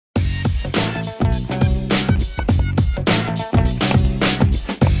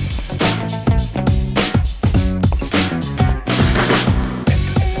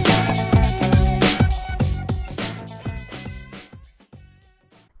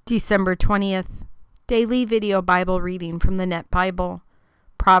December 20th, Daily Video Bible Reading from the Net Bible,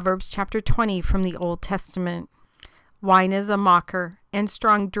 Proverbs chapter 20 from the Old Testament. Wine is a mocker, and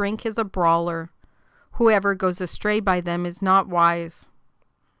strong drink is a brawler. Whoever goes astray by them is not wise.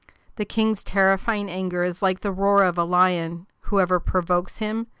 The king's terrifying anger is like the roar of a lion. Whoever provokes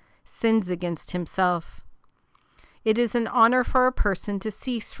him sins against himself. It is an honor for a person to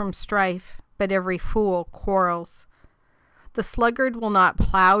cease from strife, but every fool quarrels. The sluggard will not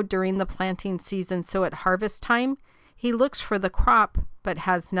plow during the planting season, so at harvest time he looks for the crop, but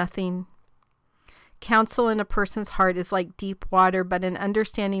has nothing. Counsel in a person's heart is like deep water, but an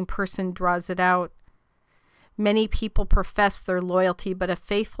understanding person draws it out. Many people profess their loyalty, but a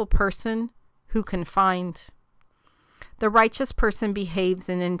faithful person who can find? The righteous person behaves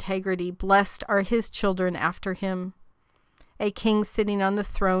in integrity. Blessed are his children after him. A king sitting on the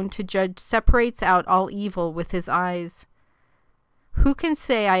throne to judge separates out all evil with his eyes. Who can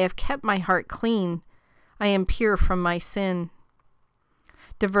say, I have kept my heart clean, I am pure from my sin?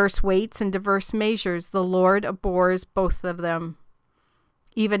 Diverse weights and diverse measures, the Lord abhors both of them.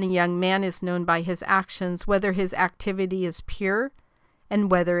 Even a young man is known by his actions, whether his activity is pure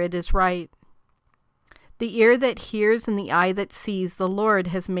and whether it is right. The ear that hears and the eye that sees, the Lord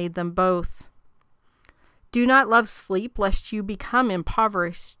has made them both. Do not love sleep, lest you become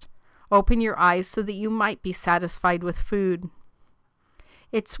impoverished. Open your eyes so that you might be satisfied with food.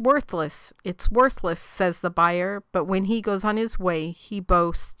 It's worthless, says the buyer, but when he goes on his way, he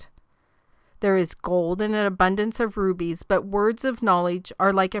boasts. There is gold and an abundance of rubies, but words of knowledge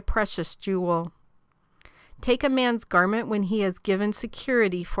are like a precious jewel. Take a man's garment when he has given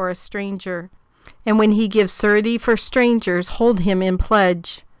security for a stranger, and when he gives surety for strangers, hold him in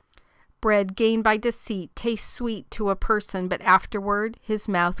pledge. Bread gained by deceit tastes sweet to a person, but afterward his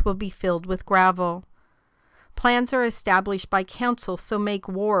mouth will be filled with gravel. Plans are established by counsel, so make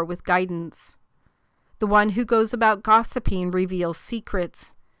war with guidance. The one who goes about gossiping reveals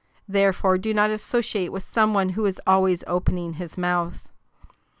secrets. Therefore, do not associate with someone who is always opening his mouth.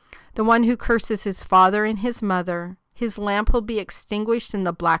 The one who curses his father and his mother, his lamp will be extinguished in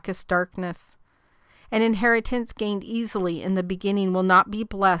the blackest darkness. An inheritance gained easily in the beginning will not be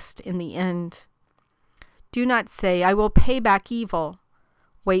blessed in the end. Do not say, I will pay back evil.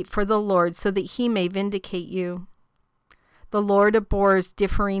 Wait for the Lord so that he may vindicate you. The Lord abhors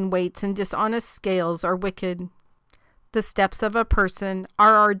differing weights, and dishonest scales are wicked. The steps of a person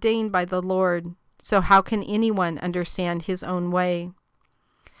are ordained by the Lord, so how can anyone understand his own way?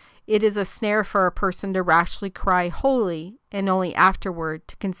 It is a snare for a person to rashly cry holy, and only afterward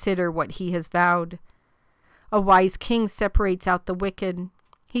to consider what he has vowed. A wise king separates out the wicked.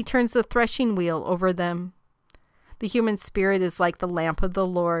 He turns the threshing wheel over them. The human spirit is like the lamp of the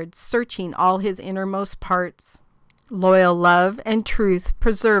Lord, searching all his innermost parts. Loyal love and truth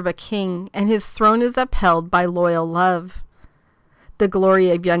preserve a king, and his throne is upheld by loyal love. The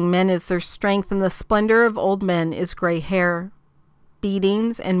glory of young men is their strength, and the splendor of old men is gray hair.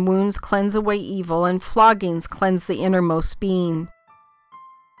 Beatings and wounds cleanse away evil, and floggings cleanse the innermost being.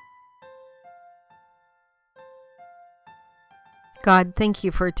 God, thank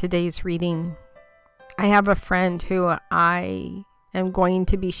you for today's reading. I have a friend who I am going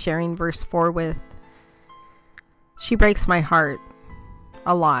to be sharing verse 4 with. She breaks my heart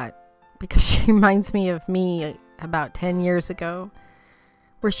a lot because she reminds me of me about 10 years ago,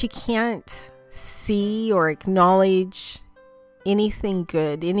 where she can't see or acknowledge anything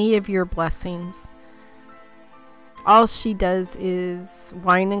good, any of your blessings. All she does is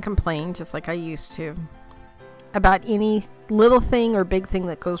whine and complain, just like I used to, about any little thing or big thing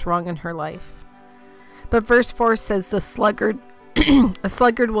that goes wrong in her life. But verse 4 says the sluggard, a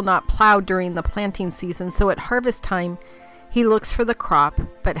sluggard will not plow during the planting season, so at harvest time he looks for the crop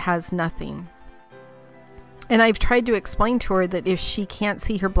but has nothing. And I've tried to explain to her that if she can't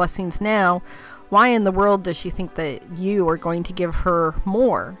see her blessings now, why in the world does she think that you are going to give her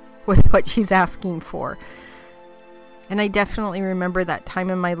more with what she's asking for? And I definitely remember that time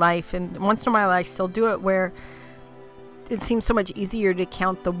in my life, and once in a while I still do it, where it seems so much easier to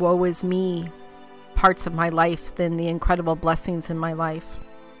count the woe is me parts of my life than the incredible blessings in my life.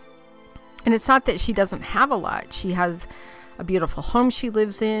 And it's not that she doesn't have a lot. She has a beautiful home she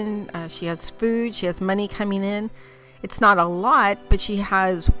lives in. She has food. She has money coming in. It's not a lot, but she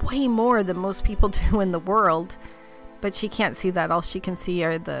has way more than most people do in the world. But she can't see that. All she can see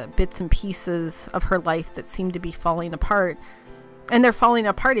are the bits and pieces of her life that seem to be falling apart. And they're falling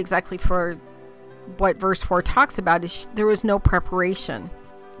apart exactly for what verse 4 talks about. Is there was no preparation.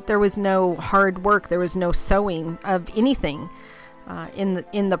 There was no hard work. There was no sowing of anything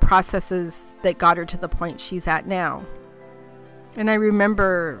in the processes that got her to the point she's at now. And I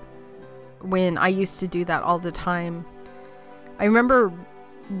remember when I used to do that all the time. I remember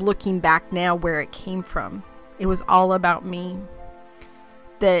looking back now where it came from. It was all about me.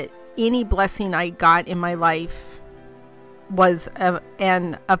 That any blessing I got in my life was,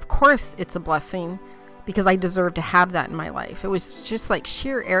 and of course it's a blessing because I deserve to have that in my life. It was just like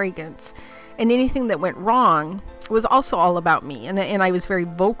sheer arrogance. And anything that went wrong was also all about me. And I was very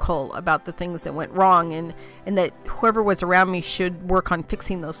vocal about the things that went wrong, and that whoever was around me should work on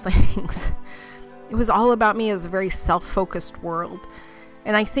fixing those things. It was all about me. It was a very self-focused world.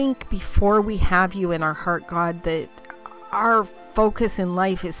 And I think before we have you in our heart, God, that our focus in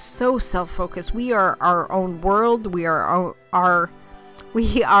life is so self-focused. We are our own world. We are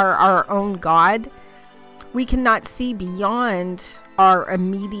our own God. We cannot see beyond our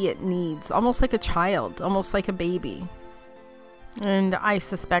immediate needs, almost like a child, almost like a baby. And I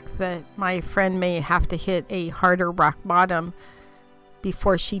suspect that my friend may have to hit a harder rock bottom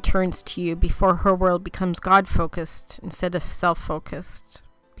before she turns to you, before her world becomes God-focused instead of self-focused,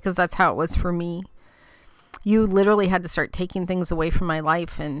 because that's how it was for me. You literally had to start taking things away from my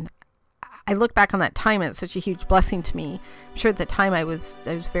life, and I look back on that time and it's such a huge blessing to me. I'm sure at the time I was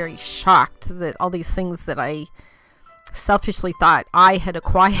very shocked that all these things that I selfishly thought I had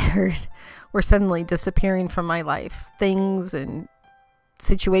acquired were suddenly disappearing from my life. Things and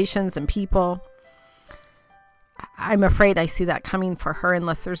situations and people. I'm afraid I see that coming for her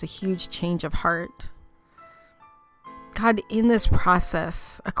unless there's a huge change of heart. God, in this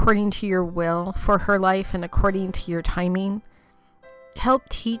process, according to your will for her life and according to your timing, help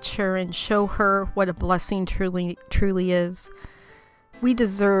teach her and show her what a blessing truly is. We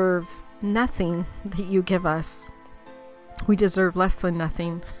deserve nothing that you give us. We deserve less than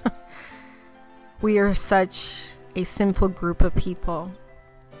nothing. We are such a sinful group of people.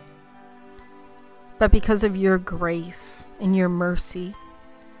 But because of your grace and your mercy,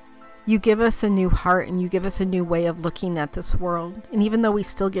 you give us a new heart and you give us a new way of looking at this world. And even though we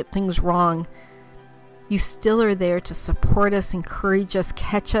still get things wrong, you still are there to support us, encourage us,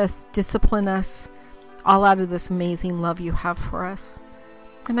 catch us, discipline us, all out of this amazing love you have for us.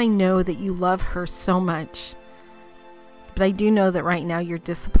 And I know that you love her so much. But I do know that right now you're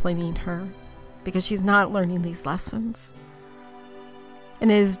disciplining her because she's not learning these lessons.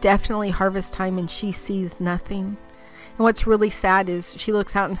 And it is definitely harvest time and she sees nothing. And what's really sad is she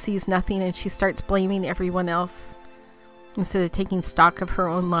looks out and sees nothing and she starts blaming everyone else instead of taking stock of her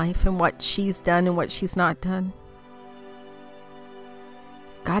own life and what she's done and what she's not done.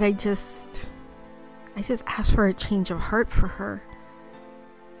 God, I just ask for a change of heart for her.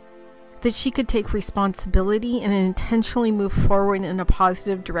 That she could take responsibility and intentionally move forward in a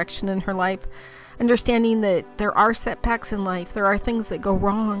positive direction in her life, understanding that there are setbacks in life, there are things that go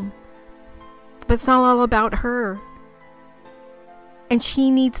wrong, but it's not all about her. And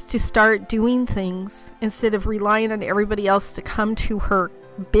she needs to start doing things instead of relying on everybody else to come to her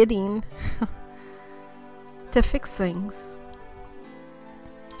bidding to fix things.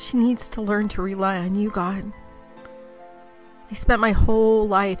 She needs to learn to rely on you, God. I spent my whole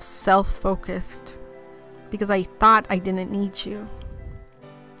life self-focused because I thought I didn't need you.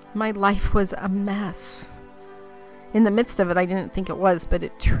 My life was a mess. In the midst of it, I didn't think it was, but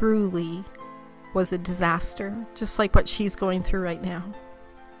it truly was a disaster, just like what she's going through right now.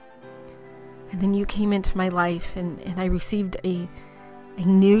 And then you came into my life and I received a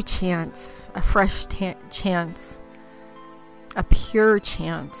new chance, a fresh chance, a pure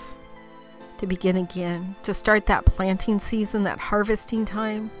chance to begin again, to start that planting season, that harvesting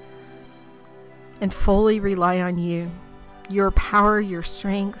time, and fully rely on you, your power, your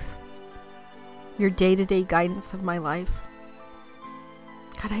strength, your day-to-day guidance of my life.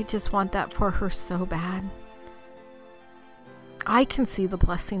 God, I just want that for her so bad. I can see the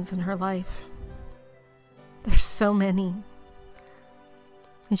blessings in her life. There's so many,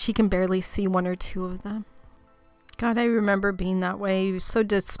 and she can barely see one or two of them. God, I remember being that way, so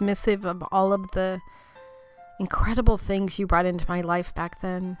dismissive of all of the incredible things you brought into my life back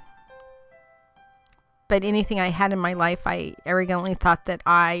then. But anything I had in my life, I arrogantly thought that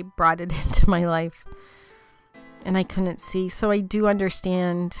I brought it into my life. And I couldn't see. So I do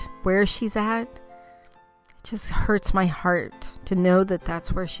understand where she's at. It just hurts my heart to know that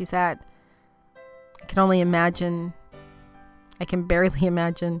that's where she's at. I can only imagine, I can barely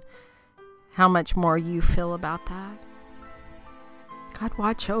imagine how much more you feel about that. God,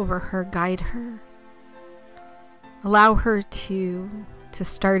 watch over her, guide her. Allow her to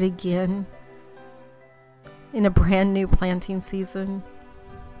start again in a brand new planting season.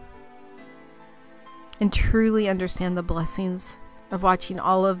 And truly understand the blessings of watching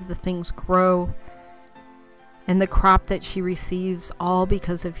all of the things grow and the crop that she receives, all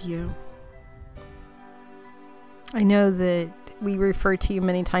because of you. I know that we refer to you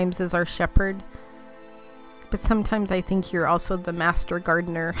many times as our shepherd, but sometimes I think you're also the master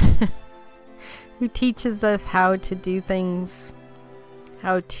gardener who teaches us how to do things,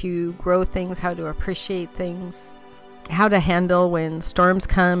 how to grow things, how to appreciate things, how to handle when storms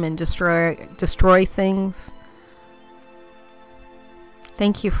come and destroy things.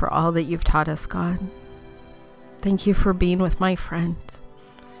 Thank you for all that you've taught us, God. Thank you for being with my friend.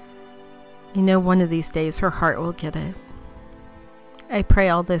 You know, one of these days her heart will get it. I pray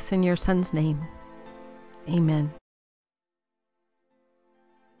all this in your Son's name. Amen.